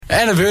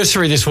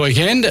anniversary this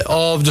weekend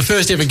of the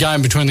first ever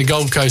game between the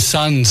Gold Coast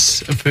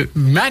Suns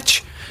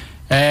match,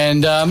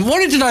 and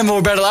wanted to know more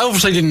about it. I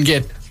obviously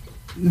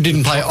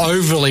didn't play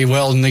overly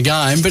well in the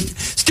game, but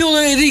still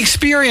the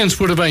experience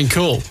would have been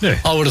cool. Yeah.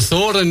 I would have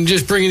thought, and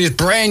just bringing this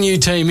brand new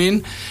team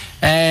in.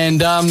 And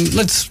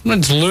let's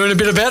learn a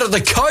bit about it. The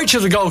coach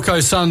of the Gold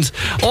Coast Suns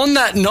on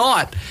that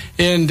night,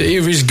 and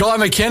it was Guy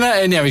McKenna,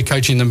 and now he's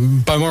coaching the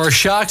Beaumaris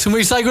Sharks. And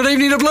we say good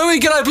evening to Bluey.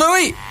 G'day,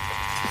 Bluey.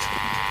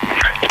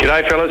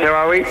 G'day, fellas. How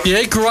are we?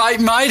 Yeah, great,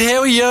 mate. How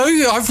are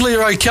you? Hopefully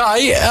you're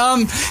okay.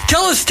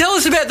 Tell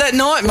us about that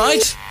night,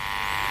 mate.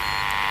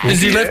 As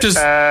he left us,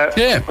 I'm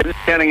just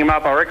counting them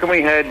up. I reckon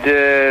we had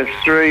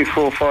 3,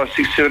 4, 5,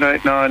 6, 7,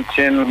 8, 9,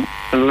 10,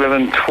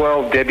 11,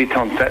 12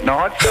 debutants that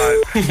night.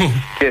 So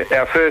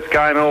our first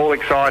game, all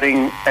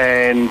exciting,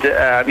 and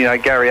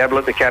Gary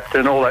Ablett, the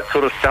captain, all that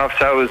sort of stuff.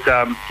 So it was,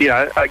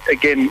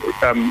 again,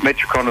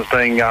 Metricon was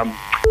being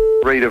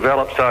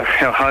redeveloped. So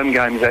our home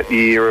games that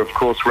year, of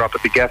course, were up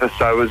at the Gaffer.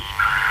 So it was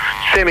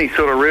semi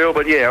sort of real,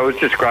 but yeah, it was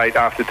just great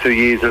after 2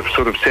 years of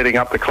sort of setting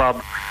up the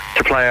club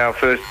to play our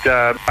first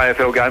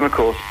AFL game, of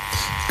course.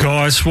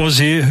 Guys, was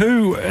here.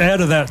 Who out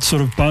of that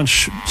sort of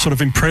bunch sort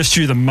of impressed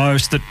you the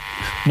most that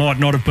might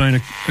not have been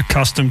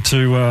accustomed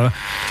to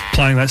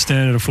playing that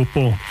standard of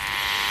football?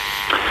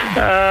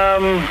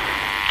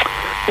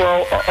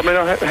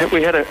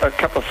 We had a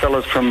couple of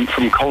fellas from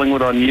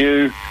Collingwood I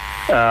knew.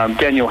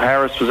 Daniel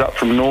Harris was up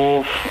from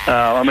North.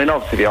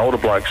 Obviously the older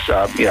blokes,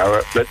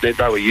 they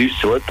were used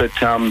to it, but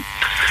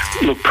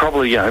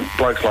probably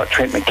blokes like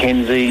Trent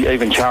McKenzie,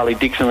 even Charlie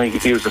Dixon.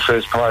 He was the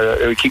first player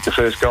who kicked the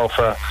first goal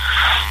for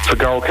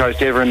Gold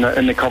Coast ever in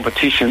the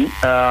competition.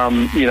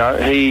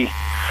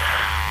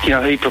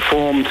 He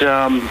performed,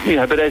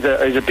 but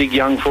as a big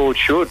young forward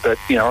should. But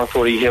I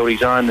thought he held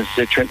his own. As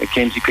Trent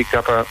McKenzie picked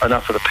up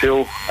enough of the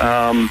pill.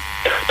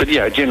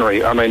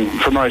 Generally,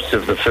 for most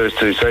of the first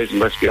two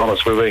seasons, let's be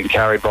honest, we were being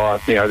carried by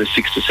the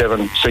 6 to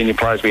 7 senior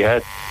players we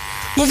had.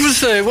 What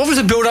was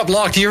the build-up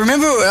like? Do you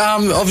remember,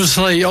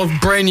 obviously, of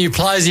brand new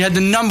players? You had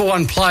the number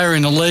one player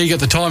in the league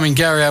at the time in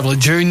Gary Ablett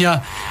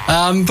Jr.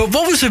 But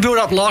what was the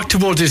build-up like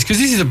towards this? Because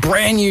this is a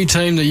brand new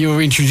team that you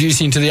were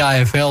introducing to the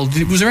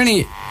AFL. Was there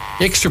any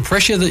extra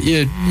pressure that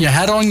you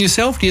had on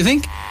yourself, do you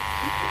think?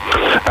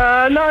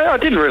 No, I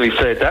didn't really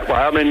see it that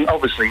way.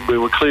 Obviously, we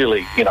were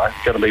clearly, going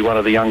to be one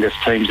of the youngest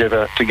teams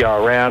ever to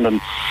go around,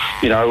 and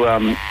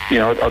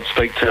I'd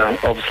speak to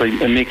obviously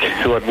Nick,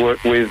 who I'd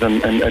worked with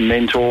and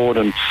mentored,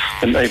 and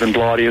even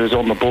Blighty, who was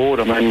on the board.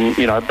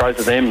 Both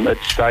of them at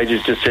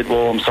stages just said,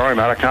 "Well, I'm sorry,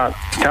 mate, I can't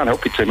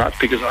help you too much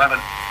because I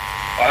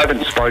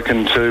haven't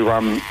spoken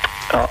to."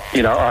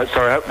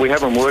 We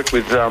haven't worked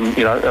with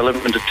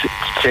 11 to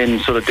 10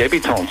 sort of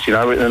debutants,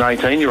 with an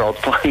 18-year-old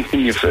playing in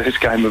your first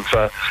game of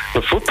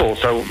football.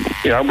 So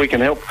we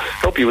can help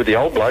you with the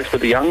old blokes, but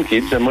the young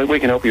kids, and we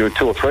can help you with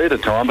 2 or 3 at a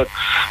time. But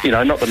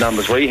not the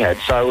numbers we had.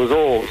 So it was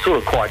all sort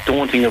of quite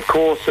daunting, of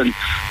course. And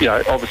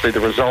obviously the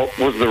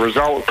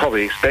result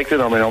probably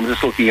expected. I'm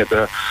just looking at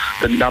the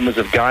numbers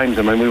of games.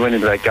 We went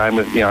into that game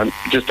with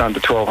just under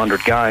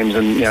 1,200 games,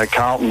 and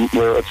Carlton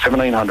were at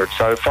 1,700,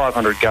 so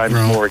 500 games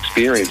more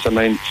experience.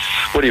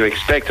 What do you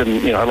expect?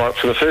 And, like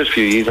for the first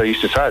few years, I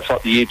used to say it's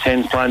like the year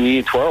 10s playing the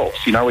year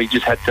 12s. We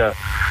just had to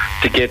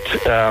get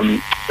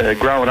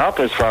growing up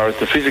as far as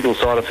the physical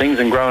side of things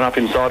and growing up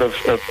inside of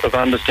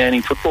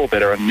understanding football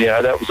better. And,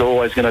 that was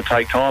always going to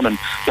take time. And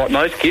like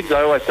most kids,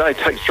 I always say it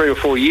takes 3 or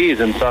 4 years.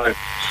 And so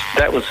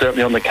that was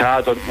certainly on the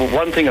cards.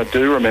 One thing I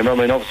do remember,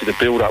 obviously the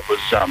build-up was,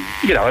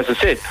 as I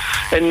said,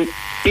 and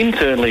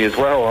internally as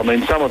well.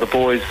 Some of the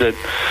boys that,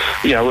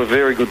 were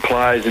very good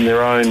players in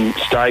their own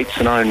states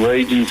and own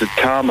regions had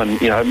come, and,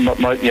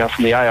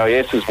 from the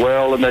AIS as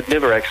well, and they'd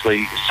never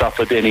actually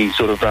suffered any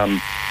sort of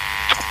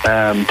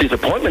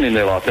disappointment in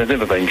their life. They've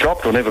never been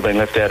dropped or never been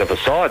left out of a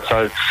side.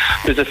 So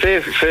there's a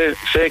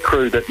fair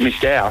crew that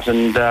missed out,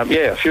 and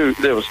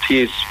there was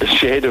tears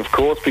shed, of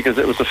course, because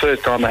it was the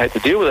first time they had to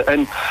deal with it.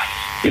 And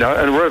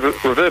and a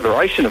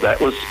reverberation of that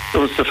was it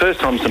was the first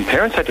time some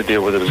parents had to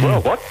deal with it as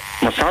well. What?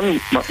 My son's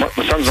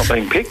not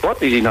being picked.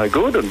 What? Is he no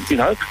good? And,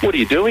 what are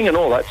you doing? And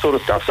all that sort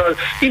of stuff. So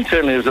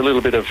internally there was a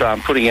little bit of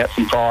putting out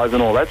some fires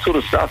and all that sort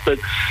of stuff. But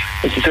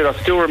as you said, I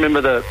still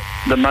remember the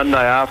Monday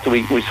after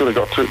we sort of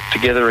got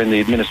together in the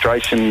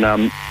administration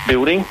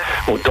building,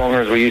 or Donga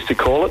as we used to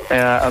call it,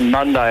 on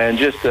Monday, and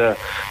just the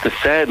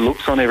sad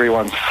looks on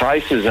everyone's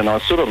faces. And I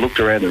sort of looked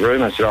around the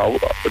room and I said,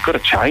 I've got to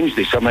change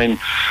this.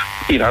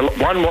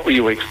 One, what were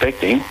you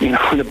expecting?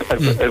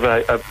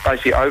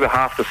 Basically over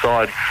half the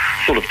side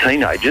sort of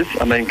teenagers.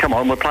 Come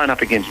on, we're playing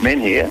up against men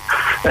here,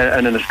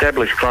 and an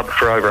established club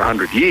for over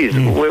 100 years.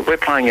 We're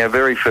playing our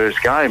very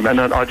first game, and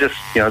I just,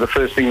 the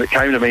first thing that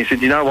came to me,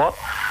 said, you know what?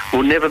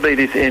 We'll never be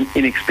this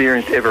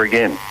inexperienced ever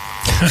again.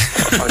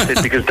 I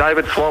said, because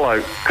David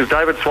Swallow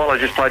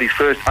just played his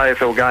first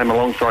AFL game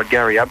alongside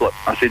Gary Ablett.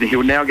 I said, he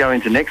will now go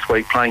into next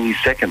week playing his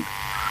second.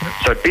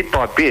 So bit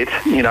by bit,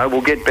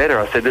 we'll get better.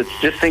 I said,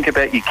 just think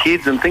about your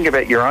kids and think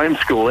about your own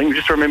schooling.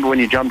 Just remember when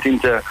you jumped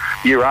into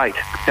Year 8,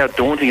 how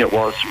daunting it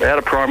was, out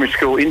of primary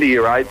school into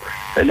Year 8,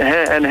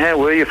 and how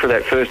were you for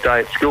that first day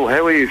at school?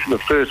 How were you for the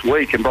first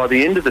week? And by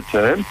the end of the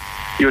term,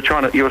 you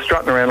were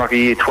strutting around like a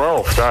Year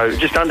 12. So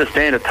just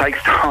understand it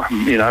takes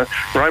time.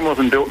 Rome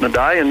wasn't built in a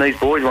day, and these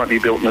boys won't be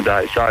built in a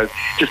day. So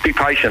just be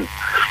patient.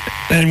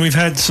 And we've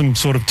had some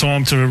sort of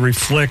time to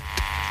reflect,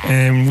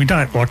 and we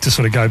don't like to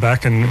sort of go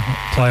back and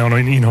play on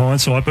it in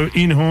hindsight. But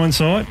in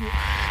hindsight,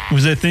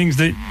 was there things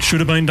that should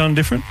have been done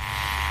different?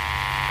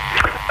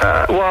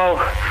 Well,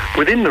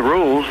 within the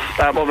rules,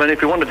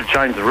 if you wanted to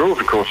change the rules,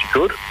 of course you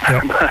could.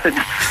 Yep. But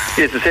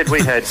as I said,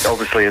 we had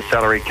obviously a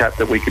salary cap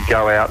that we could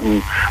go out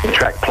and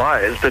attract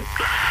players. But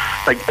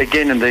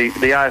again, in the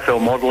AFL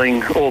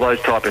modelling, all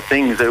those type of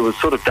things, it was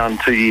sort of done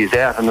 2 years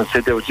out, and I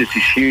said there was just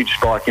this huge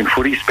spike in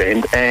footy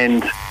spend,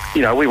 and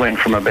we went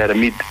from about a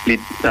mid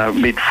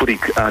footy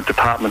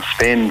department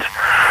spend,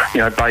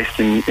 based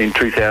in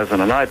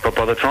 2008. But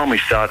by the time we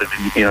started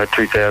in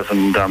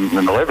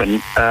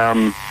 2011,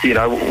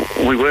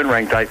 we weren't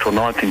ranked 8th or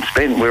 9th in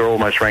spend. We were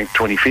almost ranked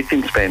 25th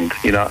in spend.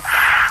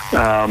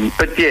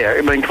 But yeah,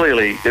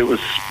 clearly it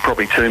was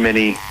probably too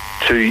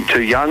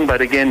young. But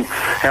again,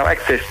 our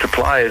access to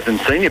players and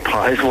senior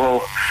players,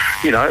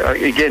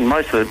 again,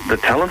 most of the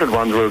talented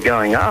ones we were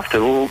going after,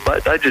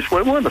 they just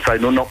weren't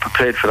afraid, or not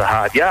prepared for the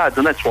hard yards.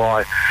 And that's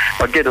why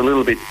I get a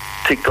little bit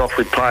ticked off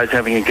with players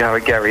having a go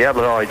at Gary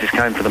Ablett. Oh, he just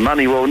came for the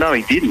money. Well, no,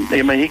 he didn't.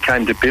 He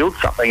came to build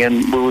something,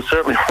 and we were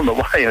certainly on the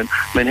way. And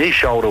his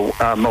shoulder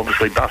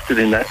obviously busted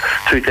in that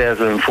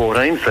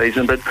 2014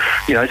 season. But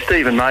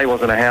Stephen May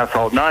wasn't a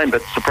household name.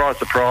 But surprise,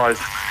 surprise,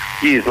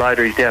 years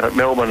later he's down at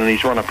Melbourne and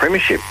he's won a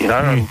premiership. And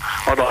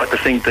I'd like to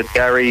think that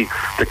Gary,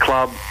 the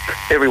club,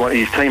 everyone,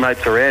 his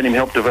teammates around him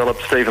helped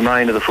develop Stephen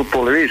May into the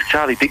footballer he is.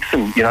 Charlie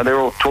Dixon, they're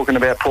all talking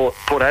about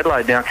Port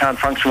Adelaide now can't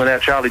function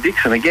without Charlie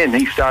Dixon. Again,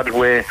 he started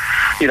where,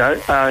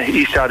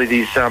 he started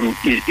his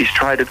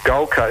trade at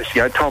Gold Coast.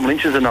 Tom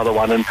Lynch is another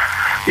one. And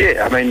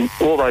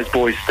all those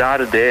boys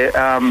started there.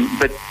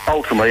 But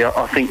ultimately,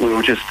 I think we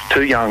were just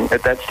too young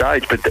at that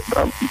stage. But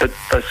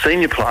those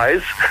senior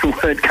players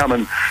weren't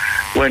coming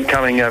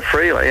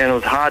freely, and it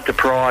was hard to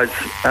prize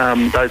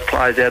those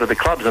players out of the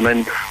clubs.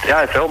 The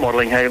AFL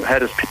modelling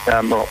had us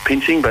not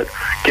pinching, but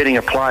getting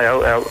a player.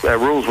 Our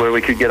rules were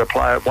we could get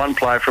one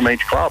player from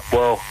each club.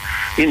 Well,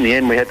 in the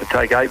end, we had to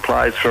take 8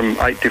 players from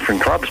 8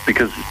 different clubs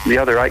because the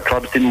other 8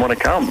 clubs didn't want to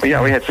come. We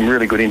had some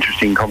really good,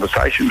 interesting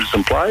conversations with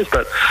some players,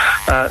 but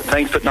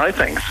thanks but no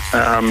thanks.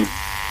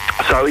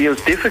 So it was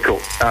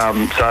difficult.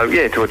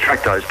 To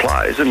attract those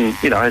players, and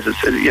as I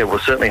said, it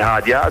was certainly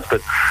hard yards,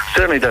 but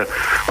certainly I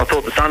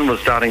thought the sun was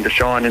starting to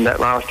shine in that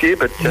last year,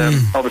 but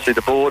obviously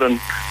the board and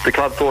the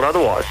club thought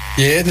otherwise.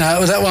 Yeah,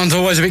 no, that one's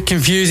always a bit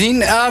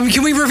confusing.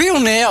 Can we reveal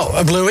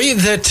now, Bluey,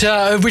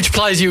 that which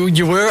players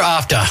you were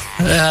after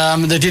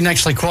that didn't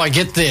actually quite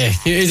get there?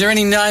 Is there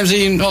any names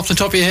off the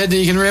top of your head that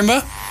you can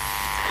remember?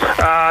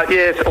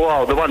 Yes,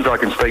 well, the ones I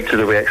can speak to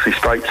that we actually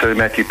spoke to,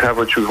 Matthew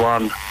Pavlich was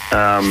one,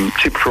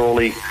 Chip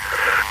Frawley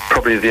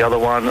probably the other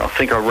one. I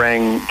think I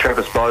rang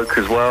Travis Boak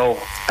as well.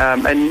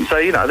 And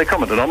so, the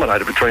common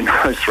denominator between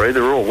those three,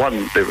 they're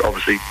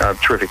obviously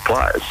terrific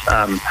players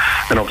and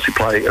obviously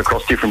play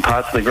across different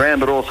parts of the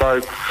ground, but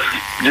also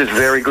just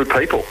very good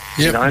people.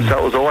 Yep. So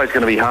it was always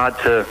going to be hard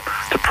to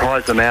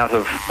prize them out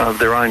of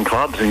their own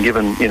clubs, and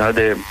given,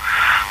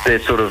 their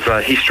sort of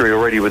history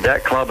already with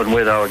that club and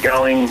where they were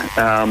going,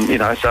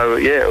 it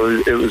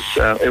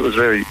was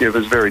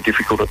very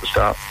difficult at the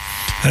start.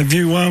 Have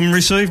you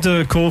received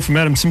a call from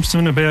Adam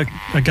Simpson about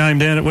a game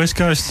down at West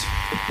Coast?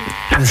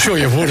 I'm sure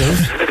you would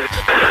have.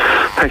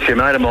 Actually, a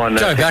mate of mine.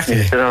 Go back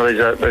there.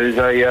 There's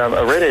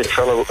a redhead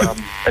fellow,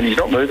 and he's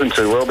not moving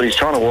too well, but he's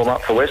trying to warm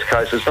up for West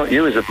Coast. It's not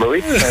you, is it,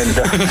 Louis?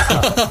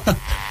 And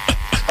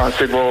I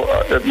said, well,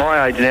 at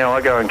my age now,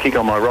 I go and kick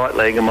on my right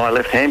leg, and my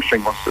left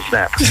hamstring wants to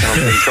snap. So I'm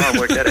going to try and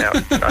work that out.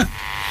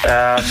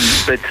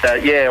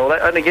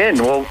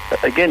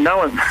 No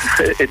one.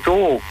 It's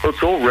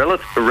all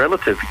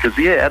relative because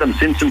Adam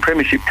Simpson,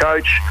 premiership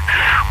coach.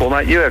 Well,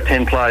 mate, you have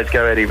 10 players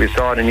go out of your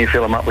side, and you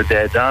fill them up with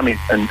Dad's army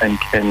and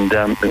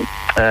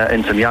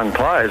some young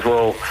players.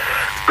 Well,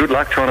 good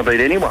luck trying to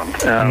beat anyone.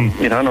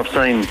 And I've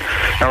seen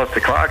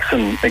Alistair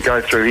Clarkson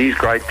go through his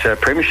great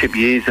premiership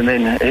years, and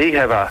then he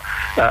have a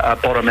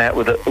bottom out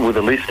with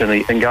a list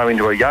and go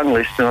into a young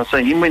list, and I've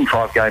seen him win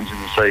 5 games in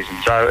the season.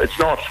 So it's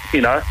not,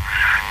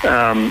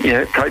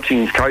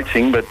 coaching's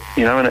coaching, but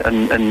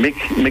and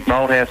Mick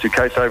Moldhouse, who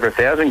coached over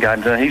 1,000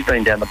 games, and he's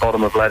been down the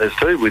bottom of ladders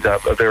too with a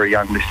very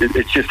young list.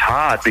 It's just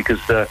hard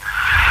because the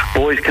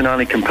boys can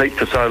only compete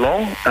for so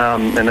long.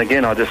 And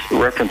again, I just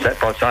reference that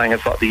by saying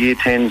it's like the year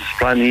 10s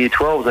playing the year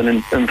 12s,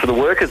 and for the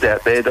workers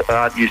out there that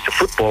aren't used to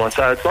football, I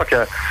say it's like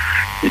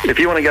if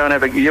you want to go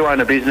and you own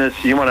a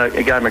business, you want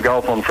a game of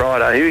golf on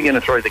Friday, who are you going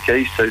to throw the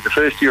keys to? The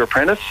first-year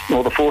apprentice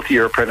or the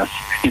fourth-year apprentice?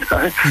 You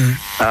know,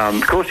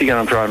 of course you're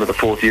going to throw him to the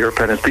fourth-year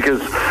apprentice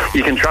because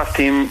you can trust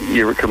him,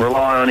 you can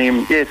rely on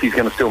him. Yes, he's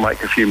going to still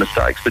make a few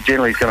mistakes, but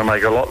generally he's going to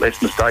make a lot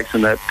less mistakes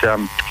than that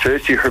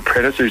first-year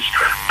apprentice who's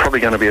probably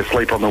going to be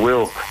asleep on the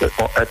wheel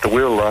at the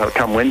wheel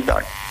come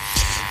Wednesday.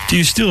 Do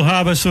you still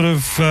harbour sort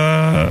of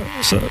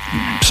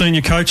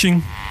senior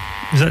coaching?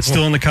 Is that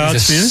still on the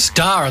cards for you? He's a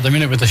star at the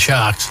minute with the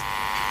Sharks.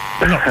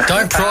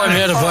 Don't pry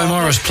me out of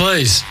Morris,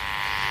 please.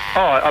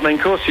 Oh, I mean,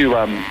 of course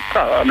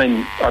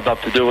I'd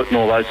love to do it and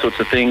all those sorts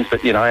of things,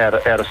 but, you know, out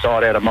of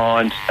sight, out of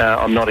mind.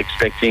 I'm not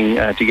expecting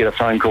to get a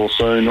phone call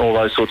soon, all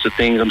those sorts of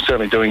things. I'm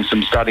certainly doing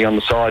some study on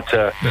the side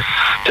to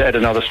add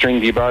another string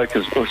to your bow,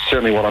 because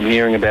certainly what I'm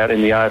hearing about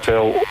in the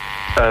AFL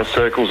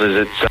circles is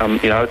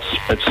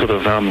it's sort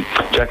of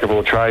jack of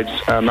all trades,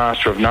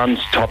 master of none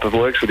type of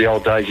work. For the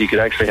old days, you could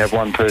actually have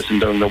one person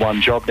doing the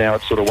one job. Now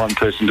it's sort of one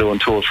person doing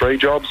two or three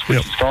jobs, which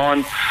is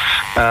fine.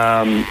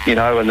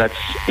 And that's,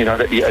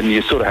 and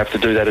you sort of have to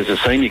do that as a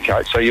senior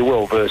coach. So you're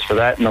well versed for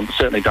that. And I've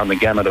certainly done the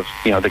gamut of,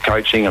 the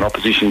coaching and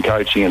opposition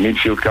coaching and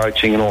midfield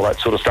coaching and all that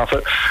sort of stuff.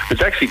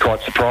 It's actually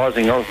quite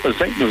surprising. I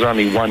think it was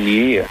only 1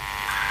 year.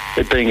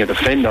 It being a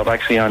defender, I've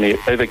actually only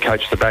ever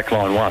coached the back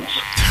line once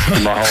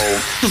in my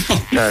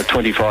whole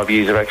 25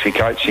 years of actually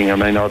coaching. I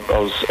mean, I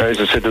was, as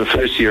I said, the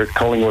first year at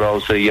Collingwood, I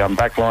was the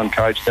back line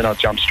coach. Then I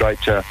jumped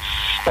straight to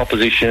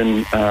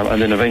opposition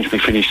and then eventually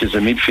finished as a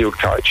midfield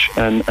coach.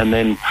 And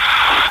then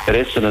at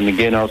Essendon,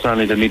 again, I was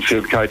only the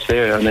midfield coach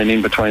there. And then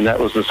in between that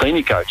was the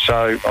senior coach.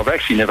 So I've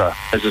actually never,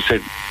 as I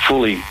said,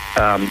 fully,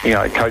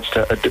 coached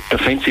a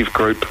defensive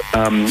group,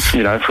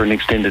 for an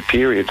extended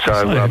period.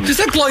 So does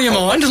that blow your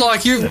mind?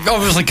 Like, you've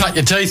obviously cut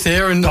your teeth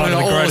there and all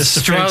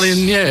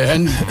Australian,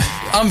 and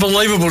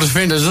unbelievable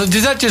defenders.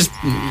 Does that just,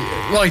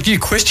 do you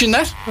question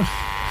that?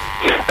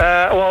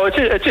 Well,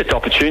 it's just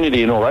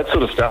opportunity and all that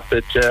sort of stuff.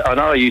 But I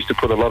know I used to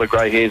put a lot of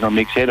grey hairs on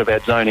Mick's head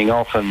about zoning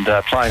off and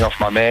playing off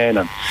my man,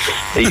 and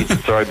he used to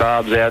throw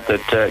barbs out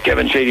that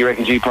Kevin Sheedy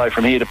reckons you play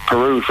from here to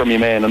Peru from your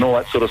man and all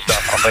that sort of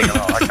stuff. I'm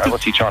thinking, okay,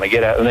 what's he trying to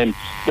get at? And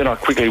then I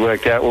quickly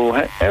worked out,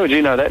 well, how would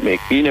you know that, Mick?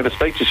 You never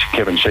speak to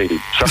Kevin Sheedy.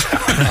 So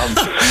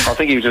I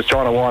think he was just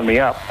trying to wind me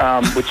up,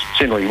 which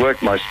generally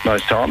worked most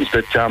times.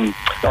 But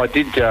I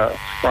did.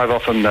 I've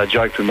often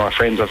joked with my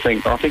friends. I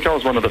think I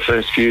was one of the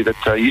first few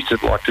that used to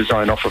like to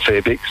zone off a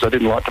fair bit because I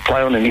didn't like to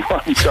play on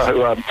anyone.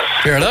 So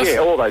fair enough. Yeah,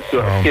 all that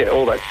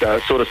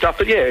sort of stuff.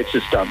 But yeah, it's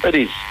just it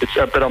is.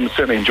 But I'm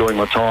certainly enjoying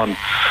my time.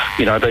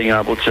 Being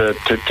able to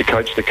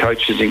coach the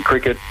coaches in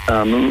cricket,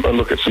 and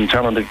look at some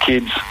talented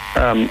kids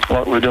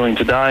like we're doing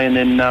today, and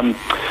then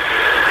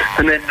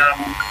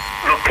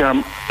look.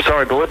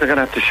 Sorry, boys, I'm going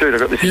to have to shoot. I've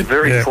got this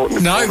very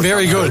important. No,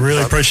 very good. I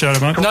really appreciate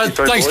it, mate. No,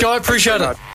 thanks, Guy. Appreciate it.